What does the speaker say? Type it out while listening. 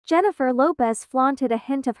Jennifer Lopez flaunted a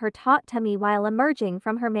hint of her taut tummy while emerging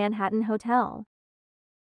from her Manhattan hotel.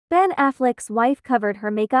 Ben Affleck's wife covered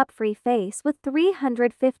her makeup-free face with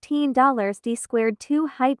 $315 DSQUARED2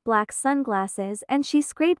 Hype Black sunglasses, and she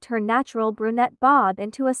scraped her natural brunette bob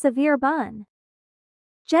into a severe bun.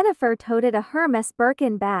 Jennifer toted a Hermès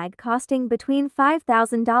Birkin bag costing between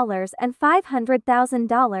 $5,000 and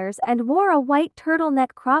 $500,000 and wore a white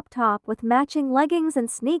turtleneck crop top with matching leggings and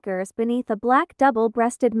sneakers beneath a black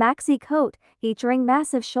double-breasted maxi-coat featuring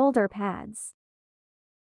massive shoulder pads.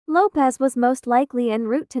 Lopez was most likely en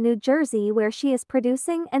route to New Jersey, where she is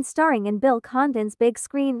producing and starring in Bill Condon's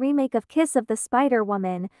big-screen remake of Kiss of the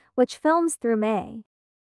Spider-Woman, which films through May.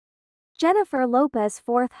 Jennifer Lopez's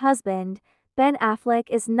fourth husband, Ben Affleck,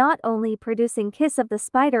 is not only producing Kiss of the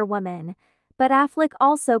Spider-Woman, but Affleck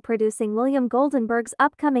also producing William Goldenberg's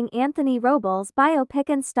upcoming Anthony Robles biopic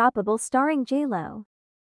Unstoppable starring J.Lo.